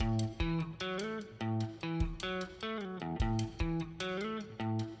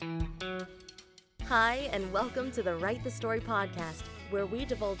Hi, and welcome to the Write the Story podcast, where we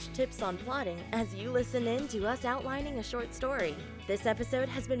divulge tips on plotting as you listen in to us outlining a short story. This episode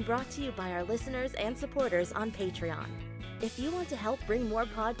has been brought to you by our listeners and supporters on Patreon. If you want to help bring more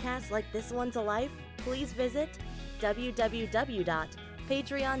podcasts like this one to life, please visit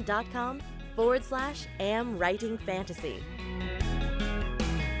www.patreon.com/amwritingfantasy.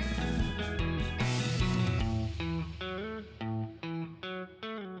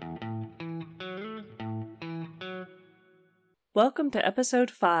 Welcome to episode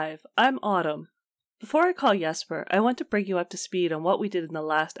 5. I'm Autumn. Before I call Jesper, I want to bring you up to speed on what we did in the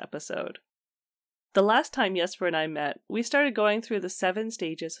last episode. The last time Jesper and I met, we started going through the 7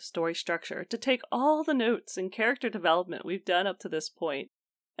 stages of story structure to take all the notes and character development we've done up to this point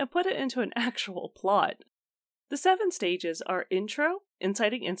and put it into an actual plot. The 7 stages are intro,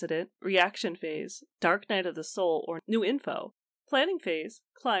 inciting incident, reaction phase, dark night of the soul or new info, planning phase,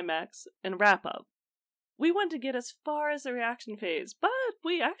 climax, and wrap up. We wanted to get as far as the reaction phase, but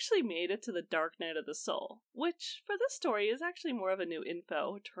we actually made it to the Dark Night of the Soul, which for this story is actually more of a new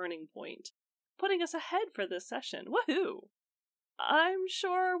info turning point, putting us ahead for this session. Woohoo! I'm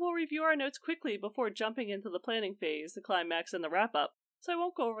sure we'll review our notes quickly before jumping into the planning phase, the climax, and the wrap-up, so I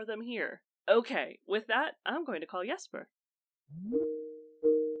won't go over them here. Okay, with that, I'm going to call Jesper.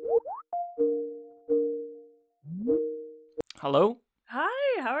 Hello?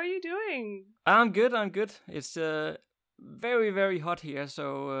 Hi, how are you doing? I'm good. It's very, very hot here,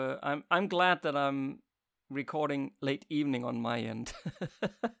 so I'm glad that I'm recording late evening on my end.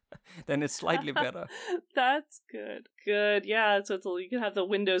 Then it's slightly better. That's good. Good, yeah, so you can have the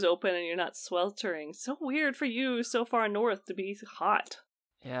windows open and you're not sweltering. So weird for you so far north to be hot.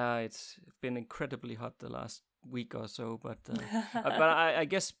 Yeah, it's been incredibly hot the last week or so, but I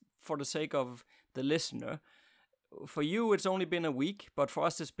guess for the sake of the listener, for you, it's only been a week, but for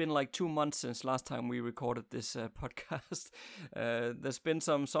us, it's been like 2 months since last time we recorded this podcast. There's been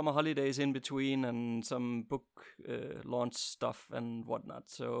some summer holidays in between and some book launch stuff and whatnot.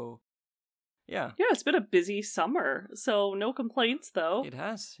 So, yeah. Yeah, it's been a busy summer. So, no complaints, though. It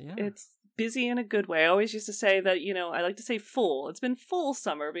has, yeah. It's busy in a good way. I always used to say that, I like to say full. It's been full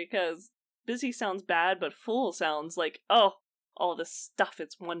summer because busy sounds bad, but full sounds like, oh, all this stuff,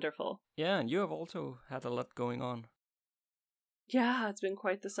 it's wonderful. Yeah, and you have also had a lot going on. Yeah, it's been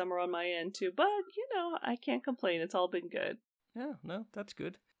quite the summer on my end too, but, I can't complain. It's all been good. Yeah, no, that's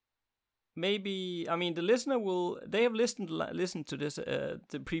good. Maybe, the listener they have listened to this,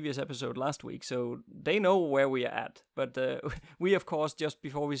 the previous episode last week, so they know where we are at. But we, of course, just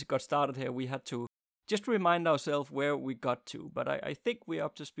before we got started here, we had to just remind ourselves where we got to. But I think we're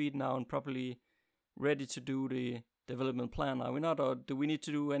up to speed now and probably ready to do the development plan, are we not? Or do we need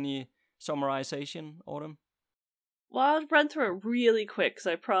to do any summarization, Autumn? Well, I'll run through it really quick, because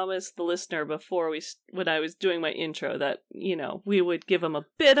I promised the listener before when I was doing my intro that, we would give them a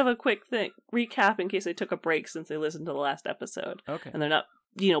bit of a quick recap in case they took a break since they listened to the last episode. Okay. And they're not,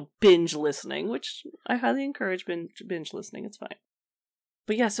 binge listening, which I highly encourage binge listening. It's fine.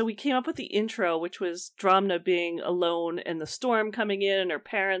 But yeah, so we came up with the intro, which was Dramna being alone and the storm coming in and her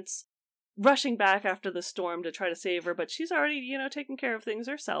parents rushing back after the storm to try to save her, but she's already, taking care of things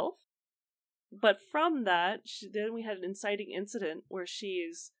herself. But from that, then we had an inciting incident where she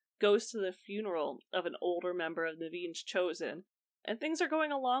goes to the funeral of an older member of Navin's Chosen, and things are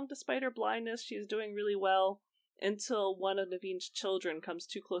going along despite her blindness. She's doing really well until one of Navin's children comes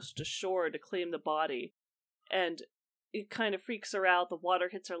too close to shore to claim the body, and it kind of freaks her out. The water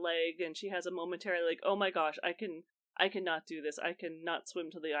hits her leg, and she has a momentary oh my gosh, I cannot do this. I cannot swim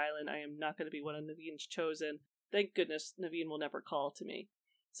to the island. I am not going to be one of Navin's Chosen. Thank goodness Navin will never call to me.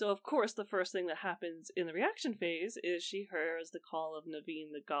 So, of course, the first thing that happens in the reaction phase is she hears the call of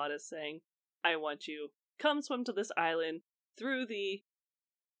Navin, the goddess, saying, I want you. Come swim to this island through the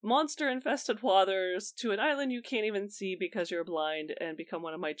monster-infested waters to an island you can't even see because you're blind and become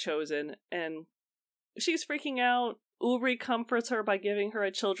one of my chosen. And she's freaking out. Ulri comforts her by giving her a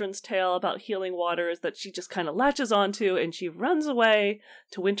children's tale about healing waters that she just kind of latches onto, and she runs away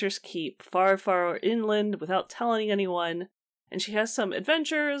to Winter's Keep, far, far inland without telling anyone. And she has some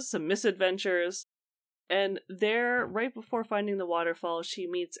adventures, some misadventures, and there, right before finding the waterfall, she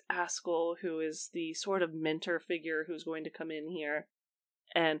meets Askell, who is the sort of mentor figure who's going to come in here,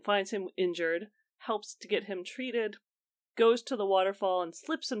 and finds him injured, helps to get him treated, goes to the waterfall and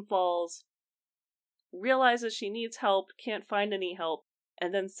slips and falls, realizes she needs help, can't find any help,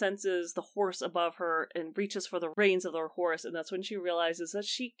 and then senses the horse above her and reaches for the reins of their horse, and that's when she realizes that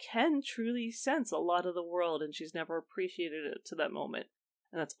she can truly sense a lot of the world, and she's never appreciated it to that moment.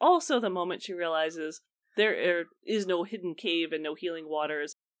 And that's also the moment she realizes there is no hidden cave and no healing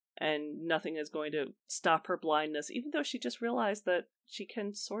waters, and nothing is going to stop her blindness, even though she just realized that she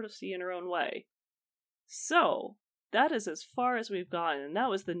can sort of see in her own way. So, that is as far as we've gotten, and that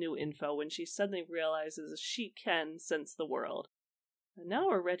was the new info when she suddenly realizes she can sense the world. And now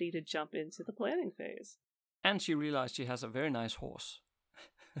we're ready to jump into the planning phase. And she realized she has a very nice horse.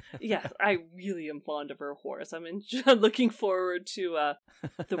 Yeah, I really am fond of her horse. I'm looking forward to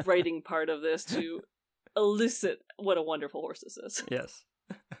the writing part of this to elicit what a wonderful horse this is. Yes.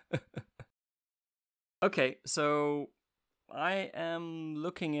 Okay, so I am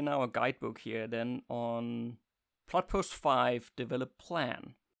looking in our guidebook here then on plot post 5, develop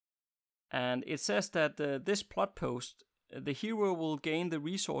plan. And it says that this plot post, the hero will gain the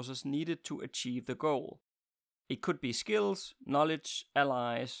resources needed to achieve the goal. It could be skills, knowledge,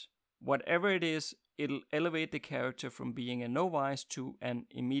 allies, whatever it is, it'll elevate the character from being a novice to an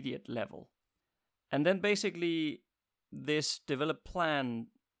immediate level. And then basically, this develop plan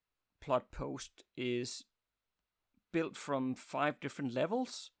plot post is built from 5 different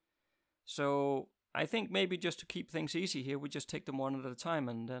levels. So I think maybe just to keep things easy here, we just take them one at a time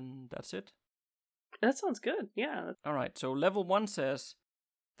and then that's it. That sounds good, yeah. All right, so level 1 says,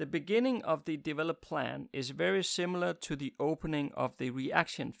 the beginning of the develop plan is very similar to the opening of the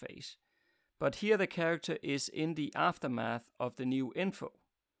reaction phase, but here the character is in the aftermath of the new info.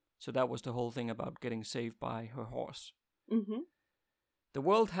 So that was the whole thing about getting saved by her horse. Mm-hmm. The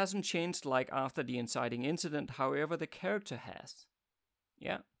world hasn't changed like after the inciting incident, however the character has.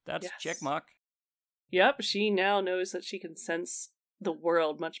 Yeah, that's check mark. Yep, she now knows that she can sense the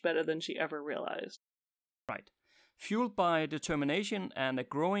world much better than she ever realized. Right. Fueled by determination and a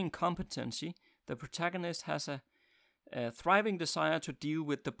growing competency, the protagonist has a thriving desire to deal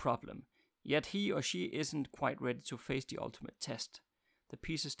with the problem, yet he or she isn't quite ready to face the ultimate test. The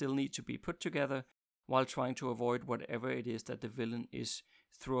pieces still need to be put together while trying to avoid whatever it is that the villain is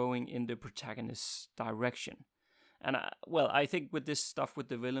throwing in the protagonist's direction. And I think with this stuff with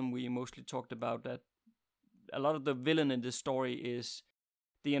the villain, we mostly talked about that a lot of the villain in this story is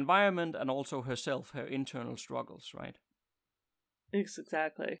the environment and also herself, her internal struggles, right?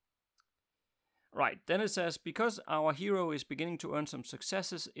 Exactly. Right, then it says, because our hero is beginning to earn some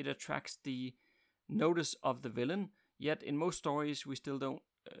successes, it attracts the notice of the villain, yet in most stories we still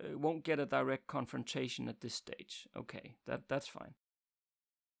won't get a direct confrontation at this stage. Okay, that's fine.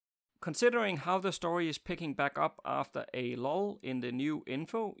 Considering how the story is picking back up after a lull in the new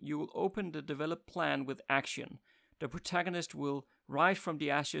info, you will open the develop plan with action. The protagonist will rise from the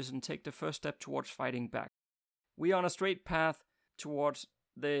ashes and take the first step towards fighting back. We are on a straight path towards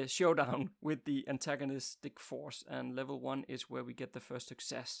the showdown with the antagonistic force, and level 1 is where we get the first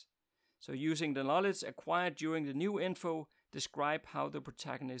success. So using the knowledge acquired during the new info, describe how the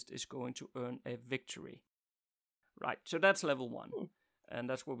protagonist is going to earn a victory. Right, so that's level 1. And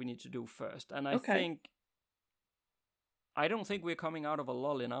that's what we need to do first. And I don't think we're coming out of a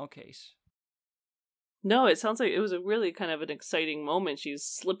lull in our case. No, it sounds like it was a really kind of an exciting moment. She's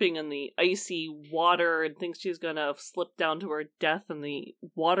slipping in the icy water and thinks she's gonna slip down to her death in the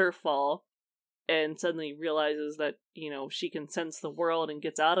waterfall, and suddenly realizes that, she can sense the world and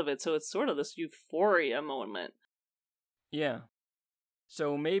gets out of it. So it's sort of this euphoria moment. Yeah.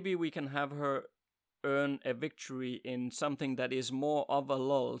 So maybe we can have her earn a victory in something that is more of a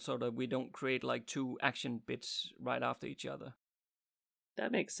lull, so that we don't create like 2 action bits right after each other.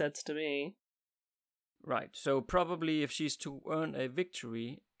 That makes sense to me. Right, so probably if she's to earn a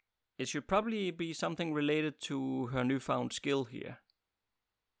victory, it should probably be something related to her newfound skill here.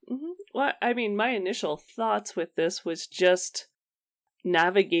 Mm-hmm. Well, I mean, my initial thoughts with this was just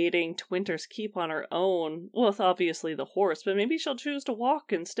navigating to Winter's Keep on her own, with obviously the horse, but maybe she'll choose to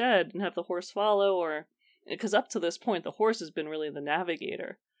walk instead and have the horse follow, or because up to this point the horse has been really the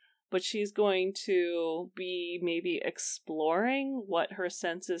navigator, but she's going to be maybe exploring what her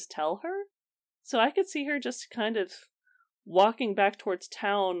senses tell her. So I could see her just kind of walking back towards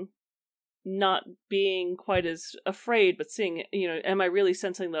town, not being quite as afraid, but seeing, am I really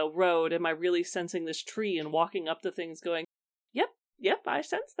sensing the road? Am I really sensing this tree? And walking up to things going, Yep, I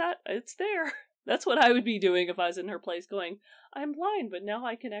sense that. It's there. That's what I would be doing if I was in her place, going, I'm blind, but now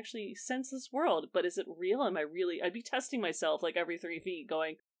I can actually sense this world. But is it real? I'd be testing myself like every 3 feet,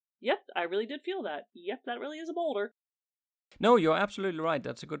 going, yep, I really did feel that. Yep, that really is a boulder. No, you're absolutely right.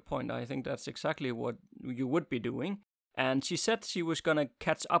 That's a good point. I think that's exactly what you would be doing. And she said she was going to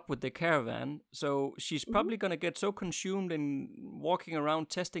catch up with the caravan. So she's probably going to get so consumed in walking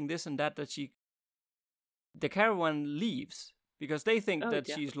around testing this and that the caravan leaves. Because they think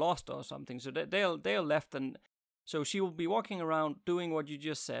she's lost or something, so they're left, and so she will be walking around doing what you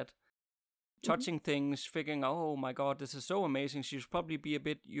just said, touching things, figuring, oh my god, this is so amazing. She'll probably be a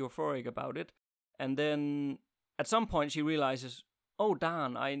bit euphoric about it. And then at some point she realizes, oh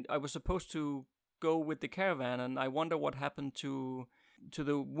darn, I was supposed to go with the caravan, and I wonder what happened to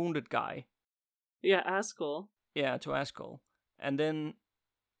the wounded guy. Yeah, Askell. Yeah, to Askell. And then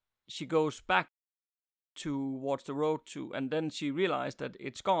she goes back towards the road and then she realized that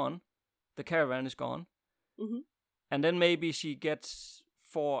it's gone. The caravan is gone. Mm-hmm. And then maybe she gets,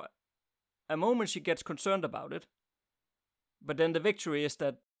 for a moment, she gets concerned about it. But then the victory is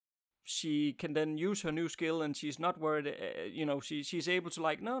that she can then use her new skill, and she's not worried, she's able to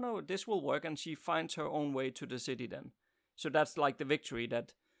like, no, this will work, and she finds her own way to the city then. So that's like the victory,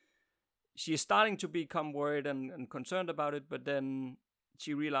 that she is starting to become worried and concerned about it, but then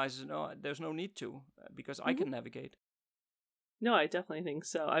she realizes, no, there's no need to, because I can navigate. No, I definitely think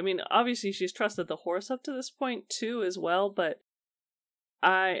so. I mean, obviously she's trusted the horse up to this point too as well, but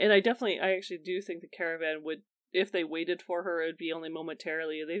I actually do think the caravan would, if they waited for her, it'd be only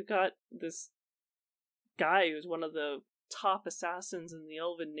momentarily. They've got this guy who's one of the top assassins in the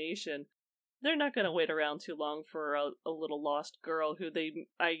Elven nation. They're not going to wait around too long for a little lost girl who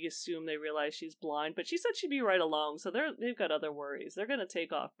I assume they realize she's blind, but she said she'd be right along, so they've got other worries. They're going to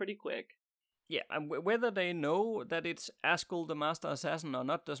take off pretty quick. Yeah, and whether they know that it's Askell the Master Assassin or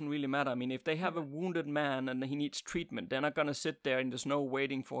not doesn't really matter. I mean, if they have a wounded man and he needs treatment, they're not going to sit there in the snow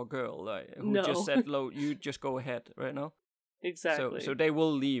waiting for a girl who just said, you just go ahead, right? No? Exactly. So they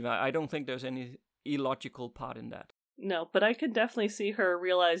will leave. I don't think there's any illogical part in that. No, but I could definitely see her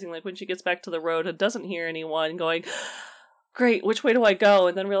realizing, like, when she gets back to the road and doesn't hear anyone, going, great, which way do I go?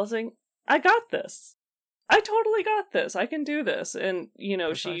 And then realizing, I got this. I totally got this. I can do this. And,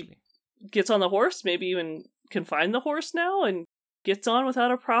 Precisely. She gets on the horse, maybe even can find the horse now, and gets on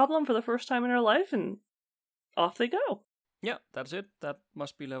without a problem for the first time in her life, and off they go. Yeah, that's it. That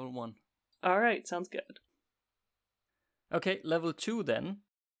must be level 1. Alright, sounds good. Okay, level 2 then.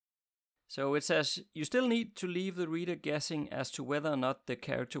 So it says, you still need to leave the reader guessing as to whether or not the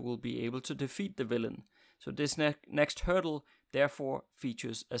character will be able to defeat the villain. So this next hurdle, therefore,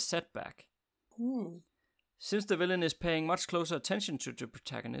 features a setback. Since the villain is paying much closer attention to the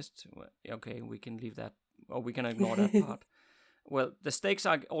protagonist, okay, we can leave that, or we can ignore that part. Well, the stakes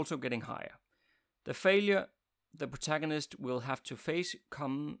are also getting higher. The failure the protagonist will have to face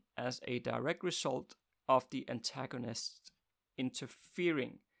come as a direct result of the antagonist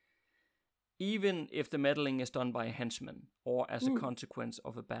interfering, even if the meddling is done by a henchman, or as a consequence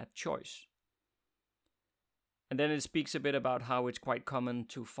of a bad choice. And then it speaks a bit about how it's quite common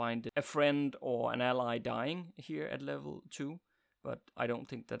to find a friend or an ally dying here at level 2, but I don't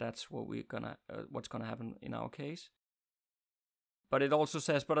think that that's what's gonna happen in our case. But it also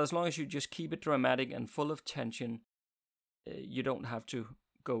says, but as long as you just keep it dramatic and full of tension, you don't have to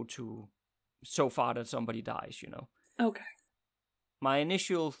go to so far that somebody dies, Okay. My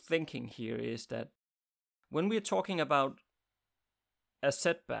initial thinking here is that when we're talking about a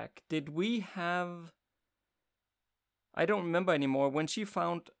setback, did we have... I don't remember anymore. When she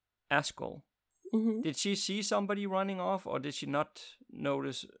found Askell, did she see somebody running off, or did she not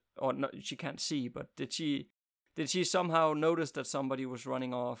notice? Or no, she can't see, but did she somehow notice that somebody was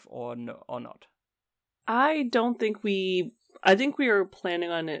running off, or not? I don't think I think we were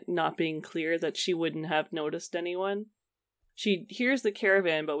planning on it not being clear that she wouldn't have noticed anyone. She hears the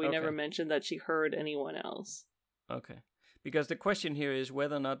caravan, but we never mentioned that she heard anyone else. Okay. Because the question here is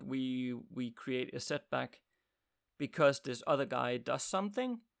whether or not we create a setback because this other guy does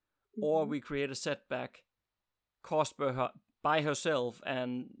something, or we create a setback caused by herself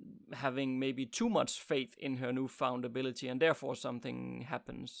and having maybe too much faith in her newfound ability, and therefore something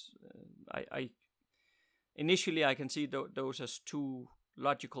happens. Initially I can see those as two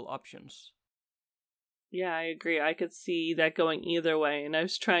logical options. Yeah, I agree. I could see that going either way, and I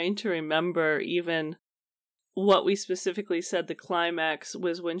was trying to remember even what we specifically said the climax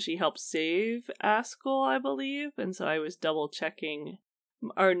was when she helped save Askell, I believe, and so I was double checking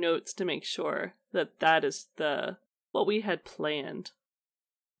our notes to make sure that is what we had planned.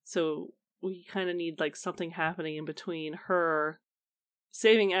 So we kind of need like something happening in between her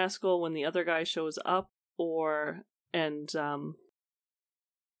saving Askell when the other guy shows up, because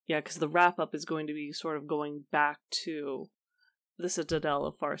the wrap up is going to be sort of going back to the Citadel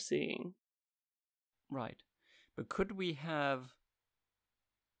of Farseeing. Right. But could we have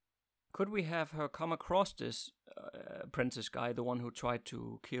her come across this apprentice guy, the one who tried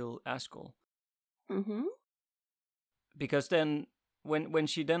to kill Askell? Mm-hmm. Because then, when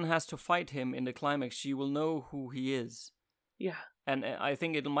she then has to fight him in the climax, she will know who he is. Yeah. And I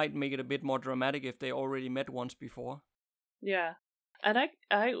think it might make it a bit more dramatic if they already met once before. Yeah. And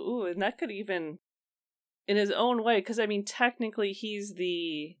and that could even, in his own way, because I mean, technically he's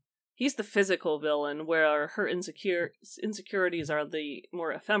the physical villain, where her insecurities are the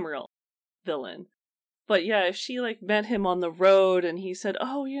more ephemeral villain. But yeah, if she like met him on the road and he said,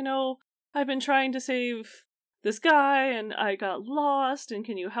 "Oh, I've been trying to save this guy and I got lost, and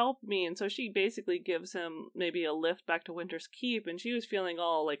can you help me?" And so she basically gives him maybe a lift back to Winter's Keep, and she was feeling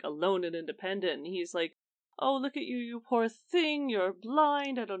all like alone and independent, and he's like, "Oh, look at you, you poor thing, you're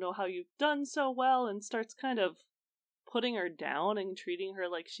blind, I don't know how you've done so well," and starts kind of putting her down and treating her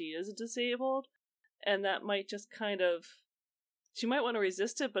like she is disabled. And that might just kind of, she might want to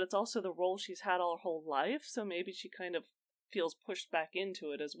resist it, but it's also the role she's had all her whole life, so maybe she kind of feels pushed back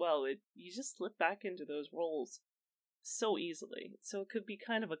into it as well. You just slip back into those roles so easily. So it could be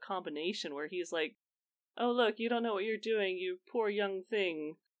kind of a combination where he's like, "Oh, look, you don't know what you're doing, you poor young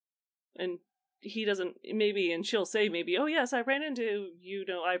thing." And he doesn't, maybe, and she'll say maybe, "Oh yes, I ran into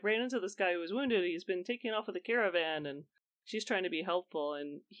this guy who was wounded, he's been taken off with the caravan," and she's trying to be helpful,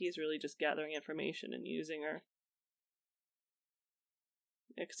 and he's really just gathering information and using her.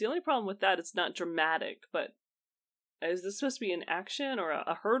 Yeah, because the only problem with that, it's not dramatic, but is this supposed to be an action or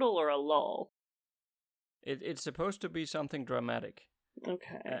a hurdle or a lull? It's supposed to be something dramatic.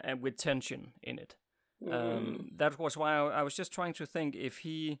 Okay. And with tension in it. That was why I was just trying to think if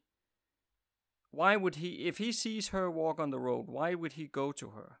he sees her walk on the road, why would he go to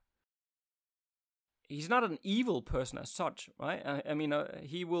her? He's not an evil person as such, right? I mean,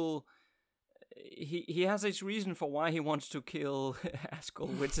 he will... He has his reason for why he wants to kill Askell,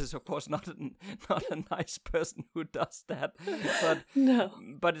 which is of course not a nice person who does that. But no.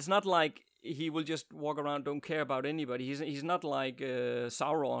 But it's not like he will just walk around, don't care about anybody. He's not like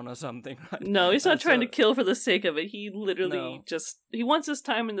Sauron or something, right? No, he's not trying to kill for the sake of it. He literally he wants his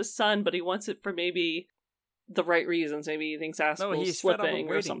time in the sun, but he wants it for maybe the right reasons. Maybe he thinks Askell's slipping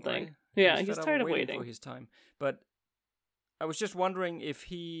or something. Right? Yeah, he's tired of waiting for his time. But I was just wondering if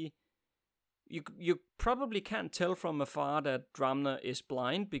he... You probably can't tell from afar that Dramna is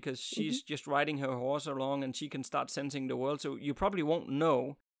blind because she's just riding her horse along and she can start sensing the world, so you probably won't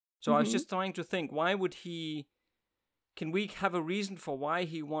know. So I was just trying to think, why would he... Can we have a reason for why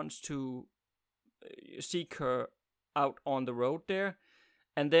he wants to seek her out on the road there?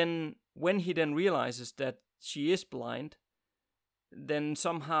 And then when he then realizes that she is blind, then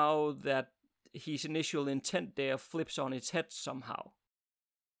somehow that his initial intent there flips on its head somehow.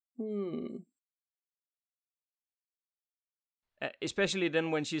 Especially then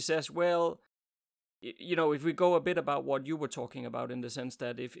when she says, well, if we go a bit about what you were talking about, in the sense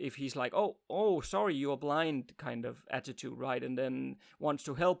that if he's like, oh, sorry, you're blind kind of attitude, right? And then wants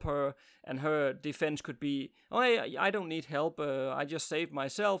to help her, and her defense could be, oh, I don't need help. I just saved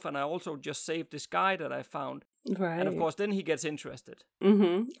myself, and I also just saved this guy that I found. Right. And of course, then he gets interested.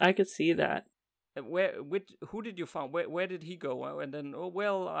 I could see that. Who did you find? Where did he go? And then,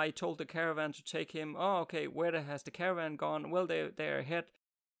 I told the caravan to take him. Oh, okay. Where has the caravan gone? Well, they're ahead.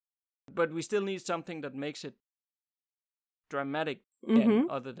 But we still need something that makes it dramatic,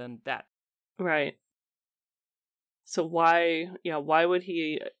 other than that. Right. So why would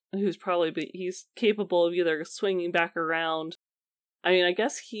he? He's capable of either swinging back around. I mean, I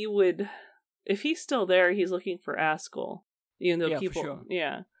guess he would, if he's still there. He's looking for Askell, even though people, for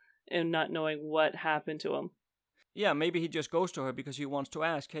sure. And not knowing what happened to him. Yeah, maybe he just goes to her because he wants to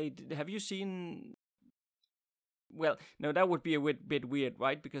ask, hey, have you seen... Well, no, that would be a bit weird,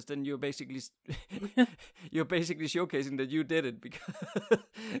 right? Because then you're basically showcasing that you did it,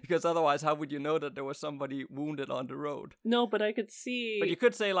 because otherwise how would you know that there was somebody wounded on the road? No, but I could see... But you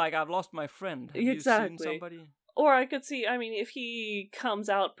could say, like, I've lost my friend. Have you seen somebody? Or I could see, I mean, if he comes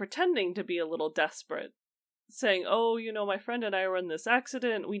out pretending to be a little desperate, saying, oh, my friend and I were in this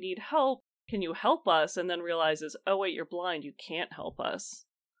accident, we need help, can you help us? And then realizes, oh wait, you're blind, you can't help us.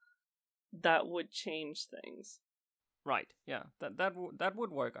 That would change things. Right, yeah, that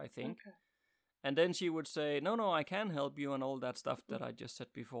would work, I think. Okay. And then she would say, no, I can help you, and all that stuff that I just said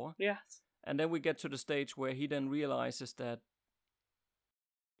before. Yes. And then we get to the stage where he then realizes that,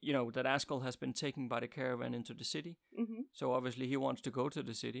 that Askell has been taken by the caravan into the city. So obviously he wants to go to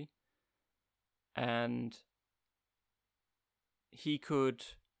the city. And he could...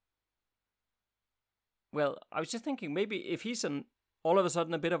 Well, I was just thinking, maybe if he's all of a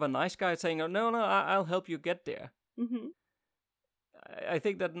sudden a bit of a nice guy saying, no, I'll help you get there. I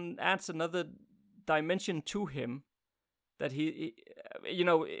think that adds another dimension to him, that he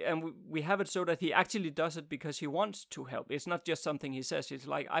and we have it so that he actually does it because he wants to help. It's not just something he says. It's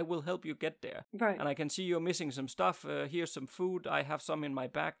like, I will help you get there. Right. And I can see you're missing some stuff. Here's some food. I have some in my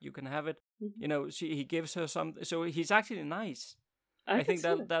bag. You can have it. He gives her some. So he's actually nice. I think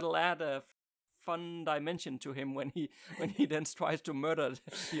that'll add a fun dimension to him when he then tries to murder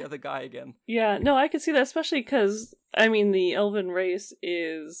the other guy again. Yeah, no, I could see that, especially because, I mean, the elven race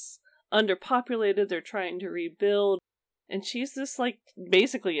is underpopulated, they're trying to rebuild, and she's this, like,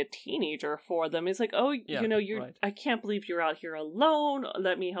 basically a teenager for them. It's like, oh, Yeah, you know, right. I can't believe you're out here alone,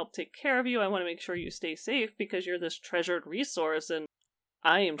 let me help take care of you, I want to make sure you stay safe because you're this treasured resource, and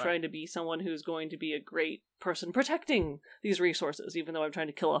I am trying to be someone who's going to be a great person protecting these resources, even though I'm trying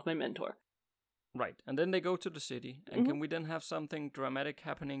to kill off my mentor. Right, and then they go to the city, and can we then have something dramatic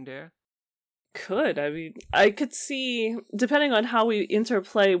happening there? Could. I mean, I could see, depending on how we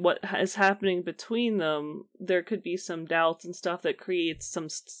interplay what is happening between them, there could be some doubts and stuff that creates some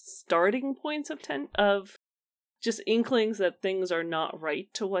starting points of just inklings that things are not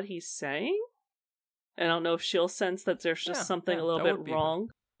right to what he's saying. And I don't know if she'll sense that there's just something a little bit wrong.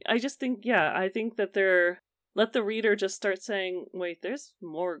 I just think, I think that let the reader just start saying, wait, there's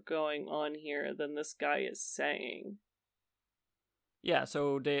more going on here than this guy is saying. Yeah,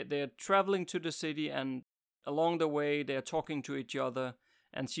 so they're traveling to the city, and along the way they're talking to each other,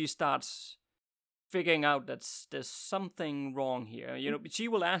 and she starts figuring out that there's something wrong here. You know, she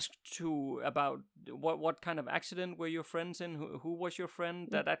will ask about what kind of accident were your friends in, who was your friend,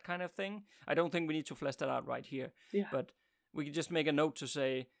 that kind of thing. I don't think we need to flesh that out right here, but we can just make a note to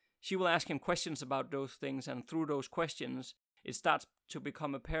say she will ask him questions about those things, and through those questions, it starts to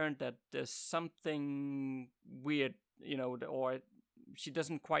become apparent that there's something weird, you know, or she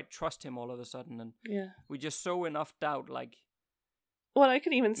doesn't quite trust him all of a sudden, and we just sow enough doubt, like. Well, I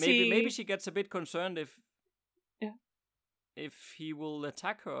can even see maybe she gets a bit concerned if he will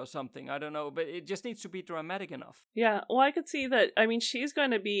attack her or something. I don't know, but it just needs to be dramatic enough. Yeah, well, I could see that. I mean, she's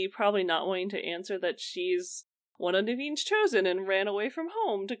going to be probably not wanting to answer that she's one of Naveen's chosen and ran away from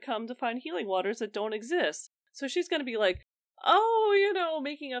home to come to find healing waters that don't exist. So she's going to be like, oh, you know,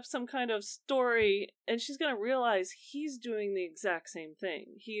 making up some kind of story, and she's going to realize he's doing the exact same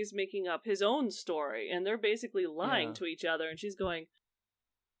thing. He's making up his own story, and they're basically lying to each other, and she's going,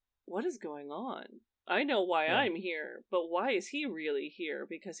 what is going on? I know why I'm here, but why is he really here?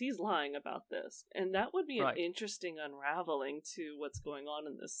 Because he's lying about this. And that would be an interesting unraveling to what's going on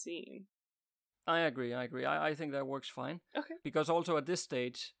in this scene. I agree. I think that works fine. Okay. Because also at this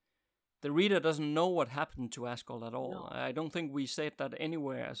stage, the reader doesn't know what happened to Askell at all. No. I don't think we said that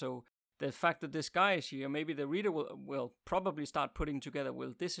anywhere. So the fact that this guy is here, maybe the reader will probably start putting together,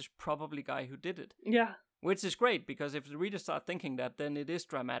 well, this is probably the guy who did it. Yeah. Which is great, because if the reader start thinking that, then it is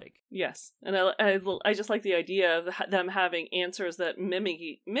dramatic. Yes. And I just like the idea of them having answers that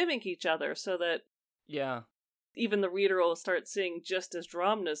mimic each other, so that even the reader will start seeing just as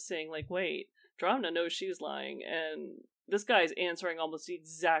Dramna's saying, like, wait, Dramna knows she's lying, and this guy's answering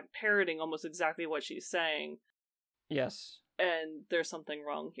parroting almost exactly what she's saying. Yes. And there's something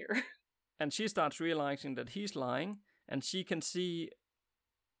wrong here. And she starts realizing that he's lying, and she can see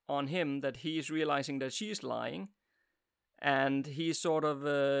on him that he's realizing that she's lying, and he's sort of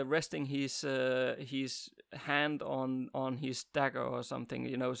resting his hand on his dagger or something,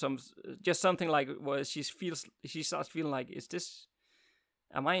 you know, something like where she starts feeling like,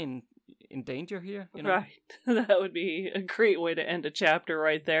 am I in danger here? You know? Right. That would be a great way to end a chapter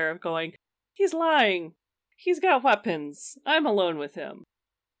right there, of going, he's lying, he's got weapons, I'm alone with him.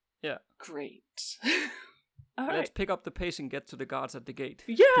 Yeah. Great. Let's pick up the pace and get to the guards at the gate.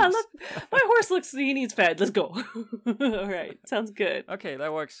 Yeah, my horse looks he needs fed. Let's go. All right, sounds good. Okay,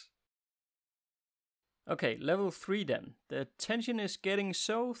 that works. Okay, level 3 then. The tension is getting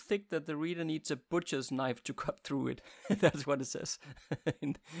so thick that the reader needs a butcher's knife to cut through it. That's what it says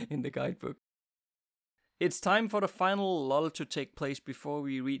in the guidebook. It's time for the final lull to take place before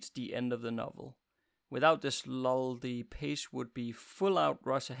we reach the end of the novel. Without this lull, the pace would be full out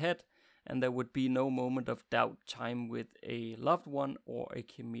rush ahead, and there would be no moment of doubt time with a loved one or a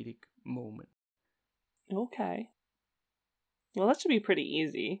comedic moment. Okay. Well, that should be pretty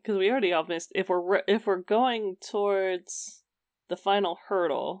easy, because we already almost, if we're going towards the final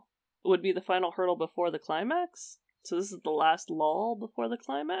hurdle, it would be the final hurdle before the climax? So this is the last lull before the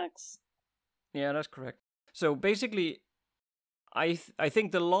climax? Yeah, that's correct. So basically, I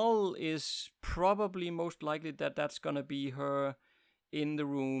think the lull is probably most likely that's gonna be her in the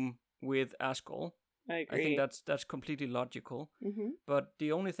room with Askell. I agree. I think that's completely logical. Mm-hmm. But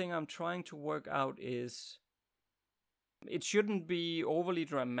the only thing I'm trying to work out is it shouldn't be overly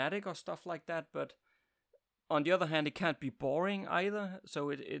dramatic or stuff like that, but on the other hand, it can't be boring either. So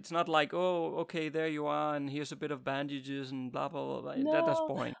it's not like, oh, okay, there you are, and here's a bit of bandages and blah, blah, blah. No, that's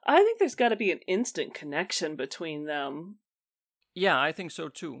boring. I think there's got to be an instant connection between them. Yeah, I think so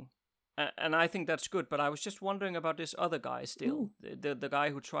too. And I think that's good, but I was just wondering about this other guy still, the guy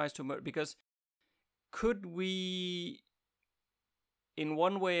who tries to murder, because could we, in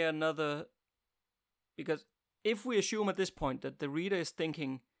one way or another, because if we assume at this point that the reader is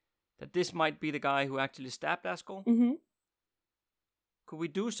thinking that this might be the guy who actually stabbed Askell, could we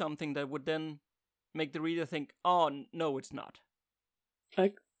do something that would then make the reader think, oh, no, it's not?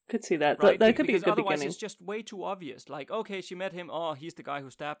 I could see that. Right? That could be a good otherwise beginning. It's just way too obvious. Like, okay, she met him. Oh, he's the guy who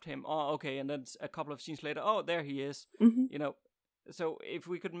stabbed him. Oh, okay. And then a couple of scenes later, oh, there he is. You know, so if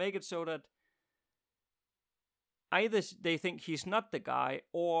we could make it so that either they think he's not the guy,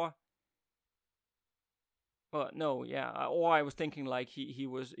 or, well, no, yeah, or I was thinking like he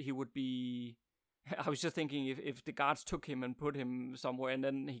would be. I was just thinking if the guards took him and put him somewhere, and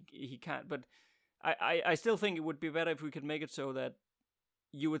then he can't. But I still think it would be better if we could make it so that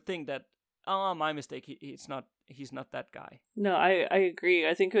you would think that, oh, my mistake, he's not that guy. No, I agree.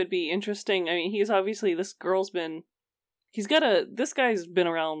 I think it would be interesting. I mean, he's obviously, this guy's been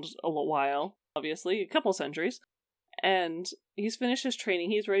around a while, obviously, a couple centuries, and he's finished his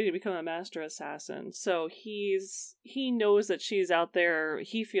training. He's ready to become a master assassin. So he knows that she's out there.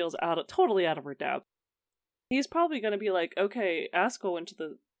 He feels totally out of her depth. He's probably going to be like, okay, Askell went to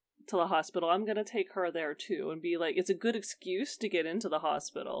the hospital. I'm going to take her there too, and be like, it's a good excuse to get into the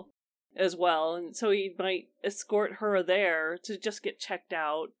hospital as well. And so he might escort her there to just get checked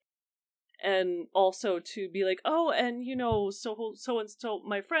out, and also to be like, oh, and so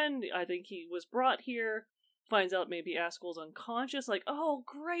my friend, I think he was brought here, finds out maybe Askell's unconscious, like, oh,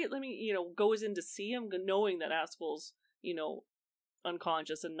 great, let me, goes in to see him, knowing that Askell's,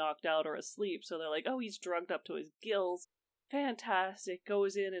 unconscious and knocked out or asleep. So they're like, oh, he's drugged up to his gills. Fantastic.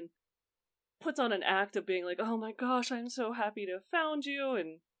 Goes in and puts on an act of being like, oh my gosh, I'm so happy to have found you,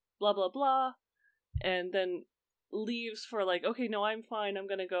 and blah, blah, blah. And then leaves for like, okay, no, I'm fine. I'm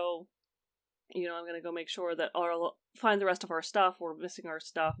going to go, I'm going to go make sure that find the rest of our stuff. We're missing our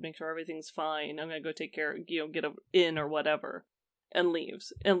stuff. Make sure everything's fine. I'm going to go take care, get a inn or whatever. And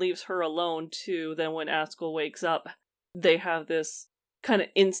leaves her alone too. Then when Askell wakes up, they have this kind of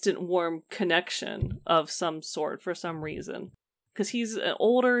instant warm connection of some sort for some reason. Because he's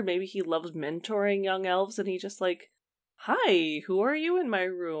older, maybe he loves mentoring young elves, and he just like, hi, who are you in my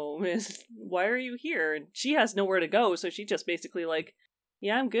room? Why are you here? And she has nowhere to go, so she just basically like,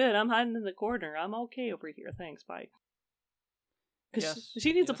 yeah, I'm good, I'm hiding in the corner, I'm okay over here, thanks, bye. Because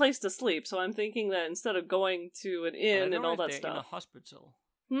she needs a place to sleep, so I'm thinking that instead of going to an inn and all that stuff. In a hospital.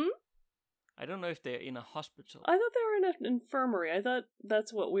 I don't know if they're in a hospital. I thought they were in an infirmary. I thought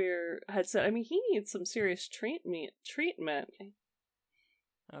that's what had said. I mean, he needs some serious treatment.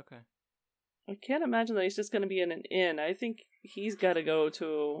 Okay. I can't imagine that he's just going to be in an inn. I think he's got to go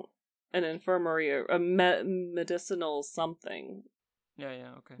to an infirmary or a medicinal something. Yeah,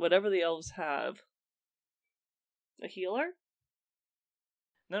 okay. Whatever the elves have. A healer?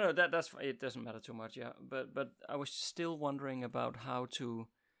 No, that's it. Doesn't matter too much. Yeah, but I was still wondering about how to.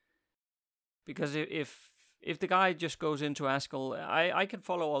 Because if the guy just goes into Askell, I can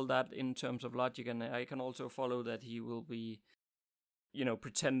follow all that in terms of logic, and I can also follow that he will be,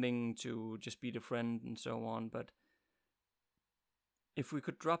 pretending to just be the friend and so on. But if we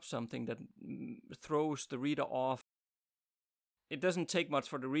could drop something that throws the reader off, it doesn't take much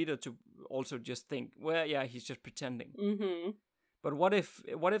for the reader to also just think, well, yeah, he's just pretending. Mm-hmm. But what if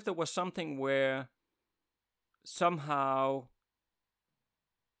there was something where somehow,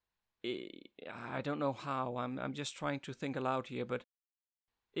 I don't know how, I'm just trying to think aloud here, but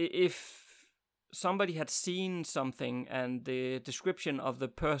if somebody had seen something and the description of the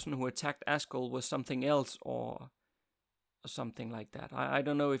person who attacked Askell was something else or something like that, I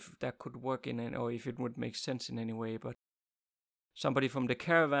don't know if that could work in it or if it would make sense in any way, but somebody from the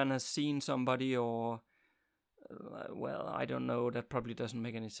caravan has seen somebody, or well, I don't know, that probably doesn't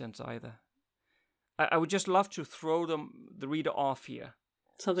make any sense either. I would just love to throw the reader off here.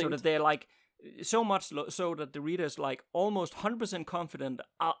 So that they're like, so much so that the reader is like almost 100% confident,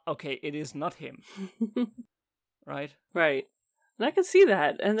 okay, it is not him. Right? Right. And I can see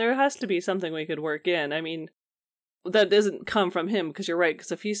that. And there has to be something we could work in. I mean, that doesn't come from him, because you're right.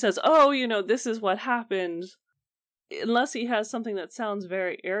 Because if he says, oh, this is what happened, unless he has something that sounds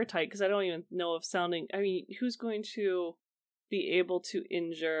very airtight, because I don't even know if sounding, I mean, who's going to be able to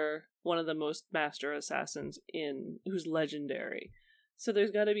injure one of the most master assassins who's legendary? So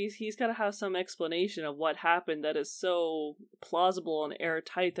he's got to have some explanation of what happened that is so plausible and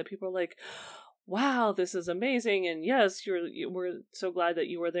airtight that people are like, wow, this is amazing, and yes, we're so glad that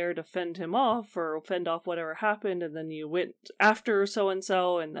you were there to fend him off, or fend off whatever happened, and then you went after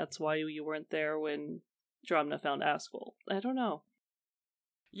so-and-so, and that's why you weren't there when Dromna found Askell. I don't know.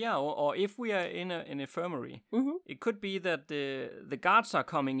 Yeah, or if we are in an infirmary, Mm-hmm. it could be that the guards are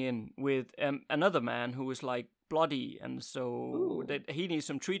coming in with another man who is like bloody, and so that he needs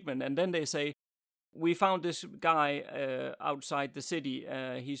some treatment. And then they say, "We found this guy outside the city.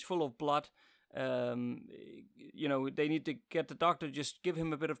 He's full of blood. They need to get the doctor. Just give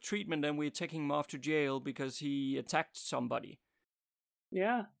him a bit of treatment, and we're taking him off to jail because he attacked somebody."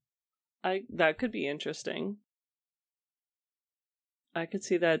 Yeah, that could be interesting. I could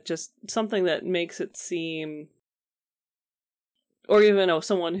see that, just something that makes it seem, or even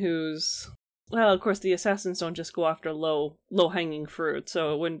someone who's, well, of course the assassins don't just go after low hanging fruit,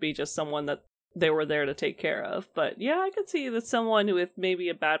 so it wouldn't be just someone that they were there to take care of. But yeah, I could see that someone with maybe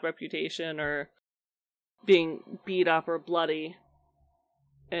a bad reputation or being beat up or bloody,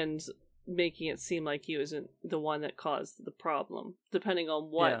 and making it seem like he wasn't the one that caused the problem, depending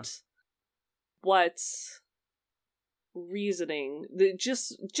on what reasoning. That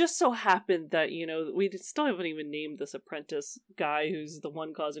just so happened that, we still haven't even named this apprentice guy who's the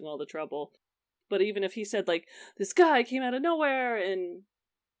one causing all the trouble. But even if he said, like, this guy came out of nowhere and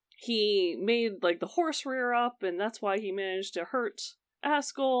he made, like, the horse rear up, and that's why he managed to hurt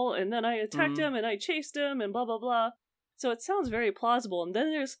Askell, and then I attacked him and I chased him and blah blah blah. So it sounds very plausible. And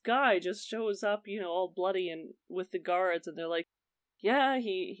then this guy just shows up, all bloody and with the guards, and they're like, yeah,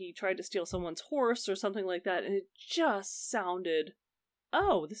 he tried to steal someone's horse or something like that. And it just sounded,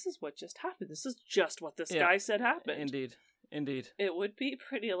 oh, this is what just happened. This is just what this guy said happened. Indeed. It would be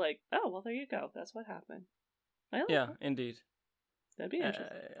pretty like, oh, well, there you go. That's what happened. Indeed. That'd be interesting.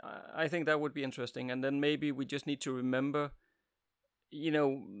 I think that would be interesting. And then maybe we just need to remember,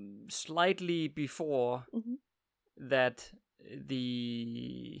 slightly before that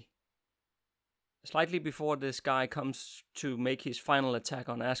slightly before this guy comes to make his final attack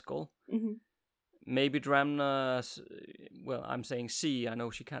on Askell, maybe Dramna, well, I'm saying see, I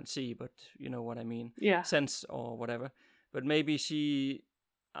know she can't see, but you know what I mean. Yeah. Sense or whatever. But maybe she,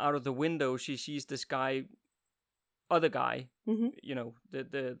 out of the window, she sees this other guy,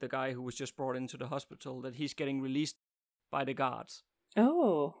 the guy who was just brought into the hospital, that he's getting released by the guards.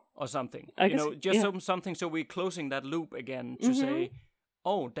 Oh. Or something. I guess, something so we're closing that loop again to say,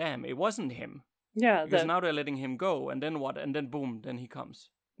 oh, damn, it wasn't him. Yeah. Because now they're letting him go, and then what? And then boom, then he comes.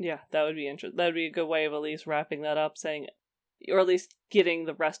 Yeah, that would be interesting. That would be a good way of at least wrapping that up, saying, or at least getting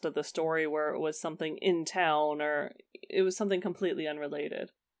the rest of the story where it was something in town, or it was something completely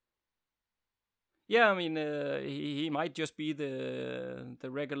unrelated. Yeah, I mean, he might just be the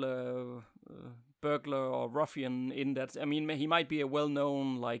regular burglar or ruffian in that. I mean, he might be a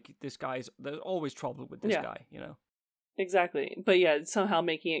well-known, like, there's always trouble with this guy, Exactly. But yeah, somehow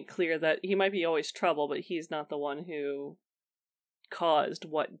making it clear that he might be always trouble, but he's not the one who caused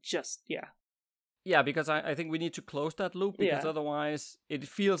what just, Yeah, because I think we need to close that loop, because otherwise it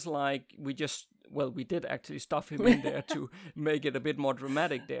feels like we did actually stuff him in there to make it a bit more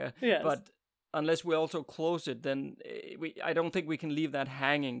dramatic there. Yes. But unless we also close it, then I don't think we can leave that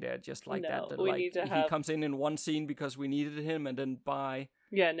hanging there just like that. That we need to he comes in one scene because we needed him, and then bye.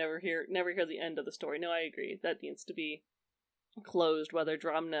 Yeah, never hear the end of the story. No, I agree. That needs to be closed, whether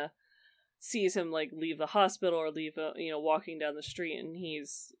Dramna sees him like leave the hospital or leave walking down the street, and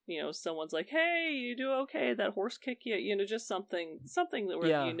he's someone's like, hey, you do okay, that horse kick you, just something that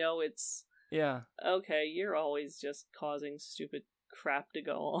where it's okay, you're always just causing stupid crap to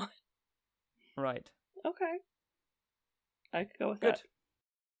go on. Right. Okay, I could go with that.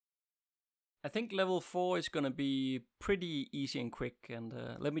 I think level 4 is going to be pretty easy and quick, and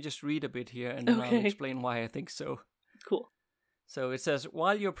let me just read a bit here, and then I'll explain why I think so. Cool. So it says,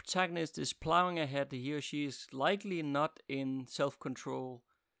 while your protagonist is plowing ahead, he or she is likely not in in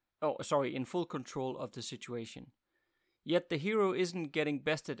full control of the situation. Yet the hero isn't getting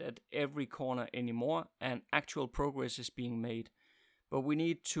bested at every corner anymore, and actual progress is being made. But we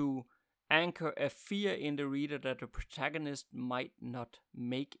need to anchor a fear in the reader that the protagonist might not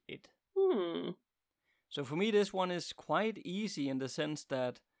make it. So for me, this one is quite easy in the sense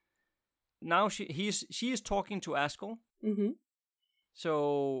that now she is talking to Askell. Mm-hmm.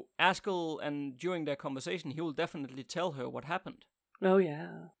 So Askell, and during their conversation, he will definitely tell her what happened. Oh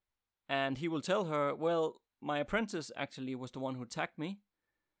yeah. And he will tell her, well, my apprentice actually was the one who attacked me.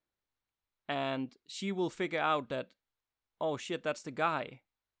 And she will figure out that, oh shit, that's the guy.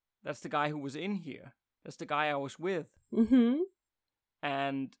 That's the guy who was in here. That's the guy I was with. Mm-hmm.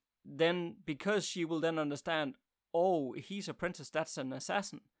 And then, because she will then understand, oh, he's apprentice, that's an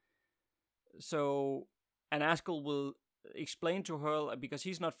assassin. So, and Askell will explain to her, because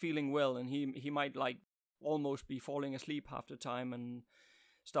he's not feeling well, and he might like almost be falling asleep half the time and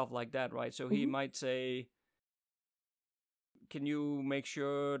stuff like that, right? So he might say can you make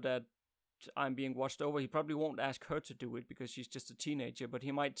sure that I'm being watched over? He probably won't ask her to do it because she's just a teenager, but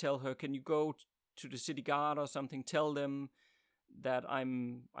he might tell her, can you go to the city guard or something, tell them that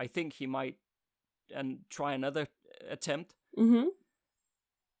I think he might, and try another attempt. Mm-hmm.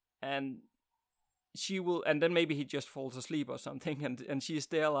 And she will, and then maybe he just falls asleep or something, and she's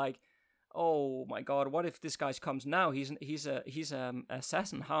there like, oh my god, what if this guy comes now? He's an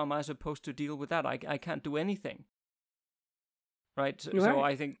assassin. How am I supposed to deal with that? I can't do anything. Right? So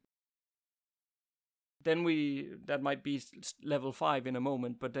I think then that might be level 5 in a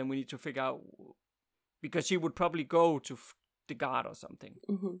moment, but then we need to figure out, because she would probably go to the guard or something.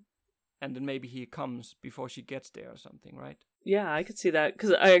 Mm-hmm. And then maybe he comes before she gets there or something, right? Yeah, I could see that,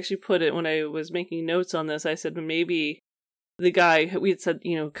 because I actually put it when I was making notes on this. I said maybe the guy, we had said,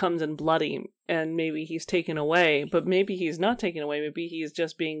 comes in bloody, and maybe he's taken away, but maybe he's not taken away. Maybe he's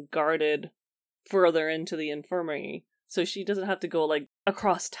just being guarded further into the infirmary, so she doesn't have to go like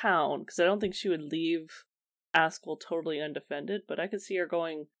across town, because I don't think she would leave Askell totally undefended. But I could see her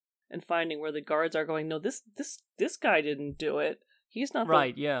going and finding where the guards are, going, no, this guy didn't do it. He's not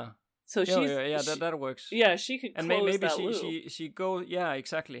right. Yeah. So that works. Yeah, she could close maybe that loop. she goes. Yeah,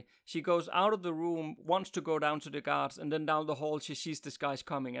 exactly. She goes out of the room, wants to go down to the guards, and then down the hall she sees this guy's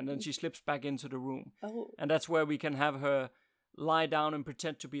coming, and then she slips back into the room. Oh. And that's where we can have her lie down and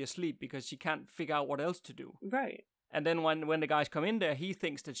pretend to be asleep, because she can't figure out what else to do. Right. And then when the guys come in there, he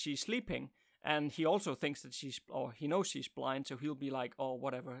thinks that she's sleeping, and he also thinks that he knows she's blind, so he'll be like, oh,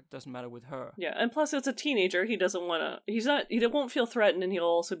 whatever, it doesn't matter with her. Yeah, and plus it's a teenager. He doesn't want to, he won't feel threatened, and he'll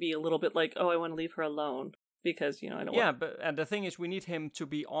also be a little bit like, oh, I want to leave her alone, because, I don't want... and the thing is, we need him to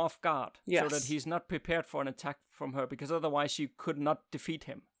be off guard, so that he's not prepared for an attack from her, because otherwise she could not defeat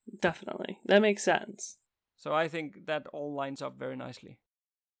him. Definitely. That makes sense. So I think that all lines up very nicely.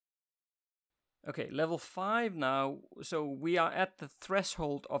 Okay, level 5 now. So we are at the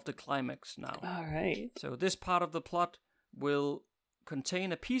threshold of the climax now. All right. So this part of the plot will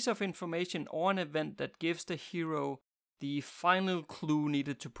contain a piece of information or an event that gives the hero the final clue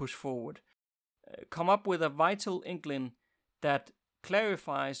needed to push forward. Come up with a vital inkling that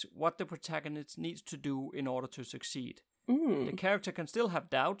clarifies what the protagonist needs to do in order to succeed. The character can still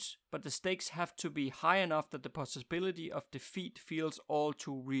have doubts, but the stakes have to be high enough that the possibility of defeat feels all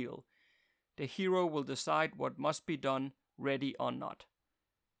too real. The hero will decide what must be done, ready or not.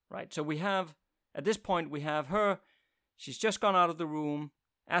 Right, so at this point we have her, she's just gone out of the room,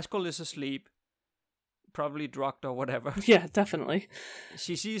 Askell is asleep, probably drugged or whatever. Yeah, definitely.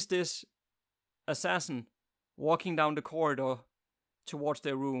 She sees this assassin walking down the corridor towards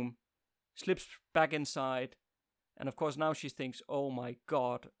their room, slips back inside, and of course now she thinks, oh my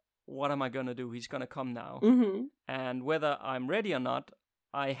god, what am I gonna do? He's gonna come now. Mm-hmm. And whether I'm ready or not,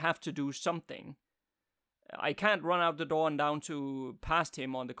 I have to do something. I can't run out the door and down to past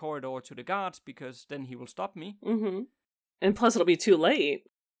him on the corridor to the guards, because then he will stop me. Mm-hmm. And plus it'll be too late.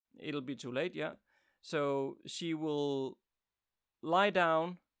 It'll be too late, yeah. So she will lie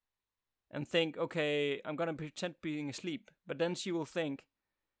down and think, okay, I'm gonna pretend being asleep. But then she will think,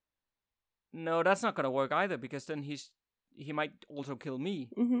 no, that's not gonna work either, because then he might also kill me.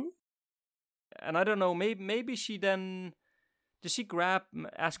 Mm-hmm. And I don't know, maybe she then... Does she grab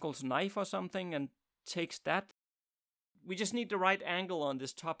Askell's knife or something and takes that? We just need the right angle on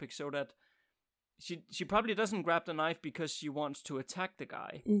this topic, so that she probably doesn't grab the knife because she wants to attack the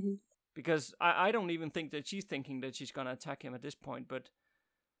guy. Mm-hmm. Because I don't even think that she's thinking that she's going to attack him at this point, but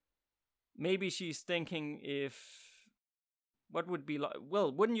maybe she's thinking what would be like,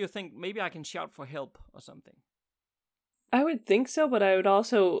 well, wouldn't you think maybe I can shout for help or something? I would think so, but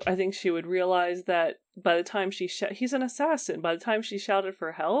I think she would realize that by the time he's an assassin, by the time she shouted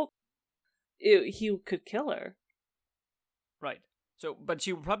for help, he could kill her. Right. So, but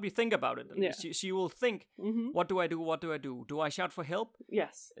she will probably think about it. Yeah. She will think, what do I do? What do I do? Do I shout for help?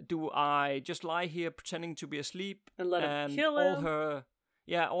 Yes. Do I just lie here pretending to be asleep? And let him kill him?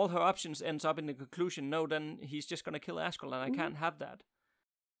 All her options ends up in the conclusion, no, then he's just going to kill Askell, and I can't have that.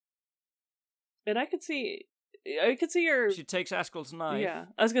 And I could see her... She takes Askell's knife. Yeah.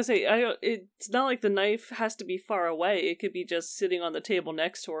 I was going to say, it's not like the knife has to be far away. It could be just sitting on the table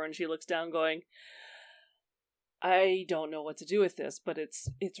next to her, and she looks down going, I don't know what to do with this, but it's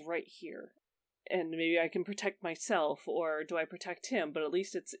right here. And maybe I can protect myself, or do I protect him? But at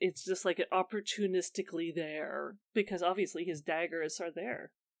least it's just like opportunistically there, because obviously his daggers are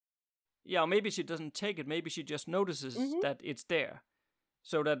there. Yeah, maybe she doesn't take it. Maybe she just notices that it's there.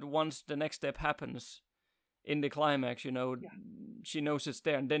 So that once the next step happens in the climax, she knows it's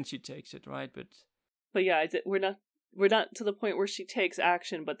there, and then she takes it, right? But yeah, we're not to the point where she takes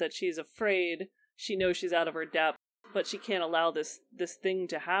action, but that she's afraid. She knows she's out of her depth. but she can't allow this thing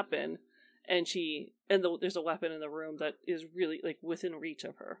to happen. And there's a weapon in the room that is really like within reach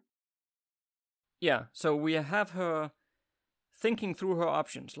of her. Yeah, so we have her thinking through her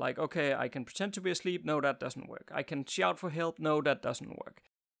options. Like, okay, I can pretend to be asleep. No, that doesn't work. I can shout for help. No, that doesn't work.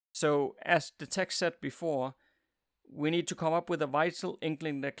 So as the text said before, we need to come up with a vital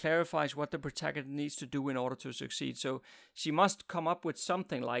inkling that clarifies what the protagonist needs to do in order to succeed. So she must come up with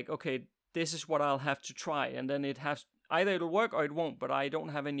something like, okay, this is what I'll have to try. And then either it'll work or it won't, but I don't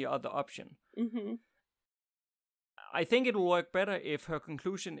have any other option. Mm-hmm. I think it'll work better if her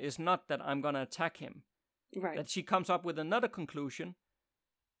conclusion is not that I'm going to attack him. Right. That she comes up with another conclusion.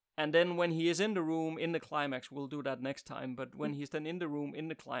 And then when he is in the room, in the climax, we'll do that next time. But when he's then in the room, in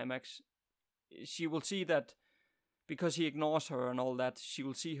the climax, she will see that because he ignores her and all that, she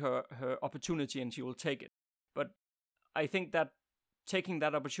will see her opportunity and she will take it. But I think that taking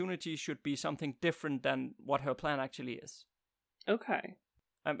that opportunity should be something different than what her plan actually is. Okay.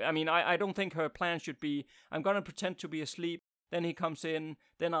 I mean, I don't think her plan should be, I'm going to pretend to be asleep, then he comes in,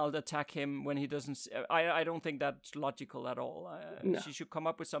 then I'll attack him when he doesn't. I don't think that's logical at all. No. She should come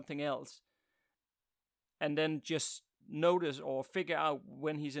up with something else. And then just notice or figure out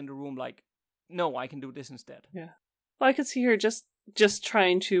when he's in the room, like, no, I can do this instead. Yeah. Well, I could see her just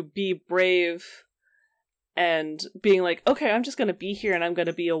trying to be brave and being like, okay, I'm just going to be here and I'm going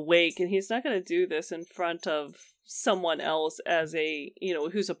to be awake. And he's not going to do this in front of someone else as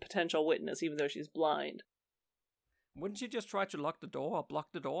who's a potential witness, even though she's blind. Wouldn't she just try to lock the door or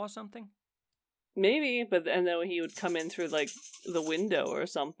block the door or something? Maybe, and then he would come in through, like, the window or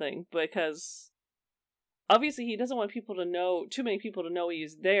something, because obviously he doesn't want too many people to know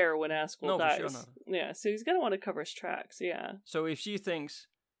he's there when Askel dies. No, for sure not. Yeah, so he's going to want to cover his tracks, yeah. So if she thinks,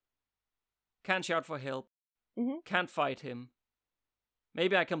 can't shout for help, can't fight him,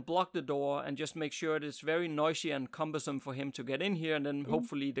 maybe I can block the door and just make sure it is very noisy and cumbersome for him to get in here, and then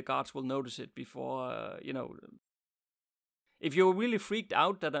hopefully the guards will notice it before, If you're really freaked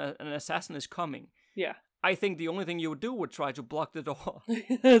out that an assassin is coming, yeah, I think the only thing you would do would try to block the door.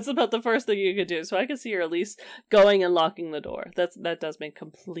 It's about the first thing you could do. So I could see her at least going and locking the door. That does make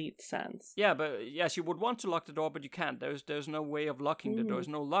complete sense. Yeah, but yes, you would want to lock the door, but you can't. There's no way of locking the door. There's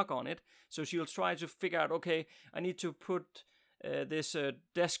no lock on it. So she'll try to figure out, okay, I need to put this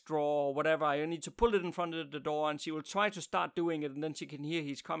desk drawer or whatever. I need to pull it in front of the door, and she will try to start doing it, and then she can hear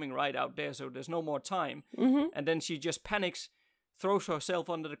he's coming right out there, so there's no more time. And then she just panics, throws herself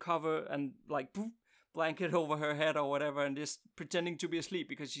under the cover, and like poof, blanket over her head or whatever, and just pretending to be asleep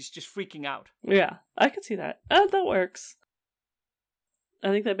because she's just freaking out. Yeah, I could see that. That works. I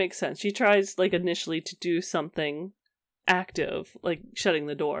think that makes sense. She tries, like, initially to do something active, like shutting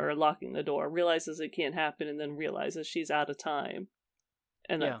the door or locking the door, realizes it can't happen, and then realizes she's out of time.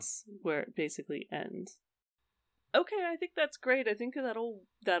 And that's where it basically ends. Okay, I think that's great. I think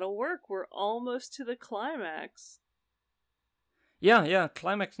that'll work. We're almost to the climax. Yeah,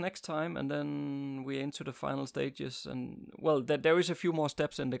 climax next time, and then we're into the final stages. And well, there is a few more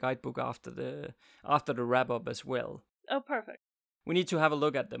steps in the guidebook after the wrap up as well. Oh, perfect. We need to have a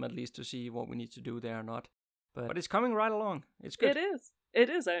look at them at least to see what we need to do there or not. But it's coming right along. It's good. It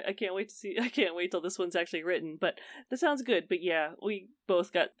is. I can't wait to see. I can't wait till this one's actually written. But that sounds good. But yeah, we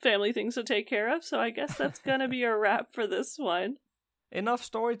both got family things to take care of, so I guess that's gonna be a wrap for this one. Enough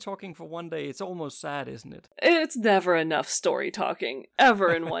story talking for one day. It's almost sad, isn't it? It's never enough story talking,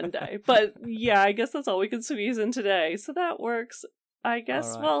 ever in one day. But yeah, I guess that's all we can squeeze in today. So that works. I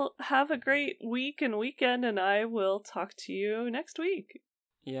guess, right. Well, have a great week and weekend, and I will talk to you next week.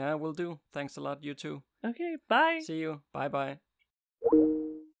 Yeah, will do. Thanks a lot, you too. Okay, bye. See you. Bye-bye.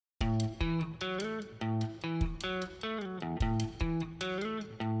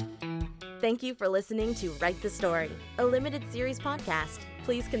 Thank you for listening to Write the Story, a limited series podcast.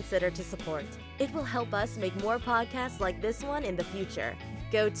 Please consider to support. It will help us make more podcasts like this one in the future.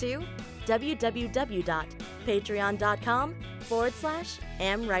 Go to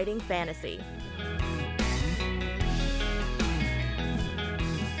www.patreon.com/amwritingfantasy.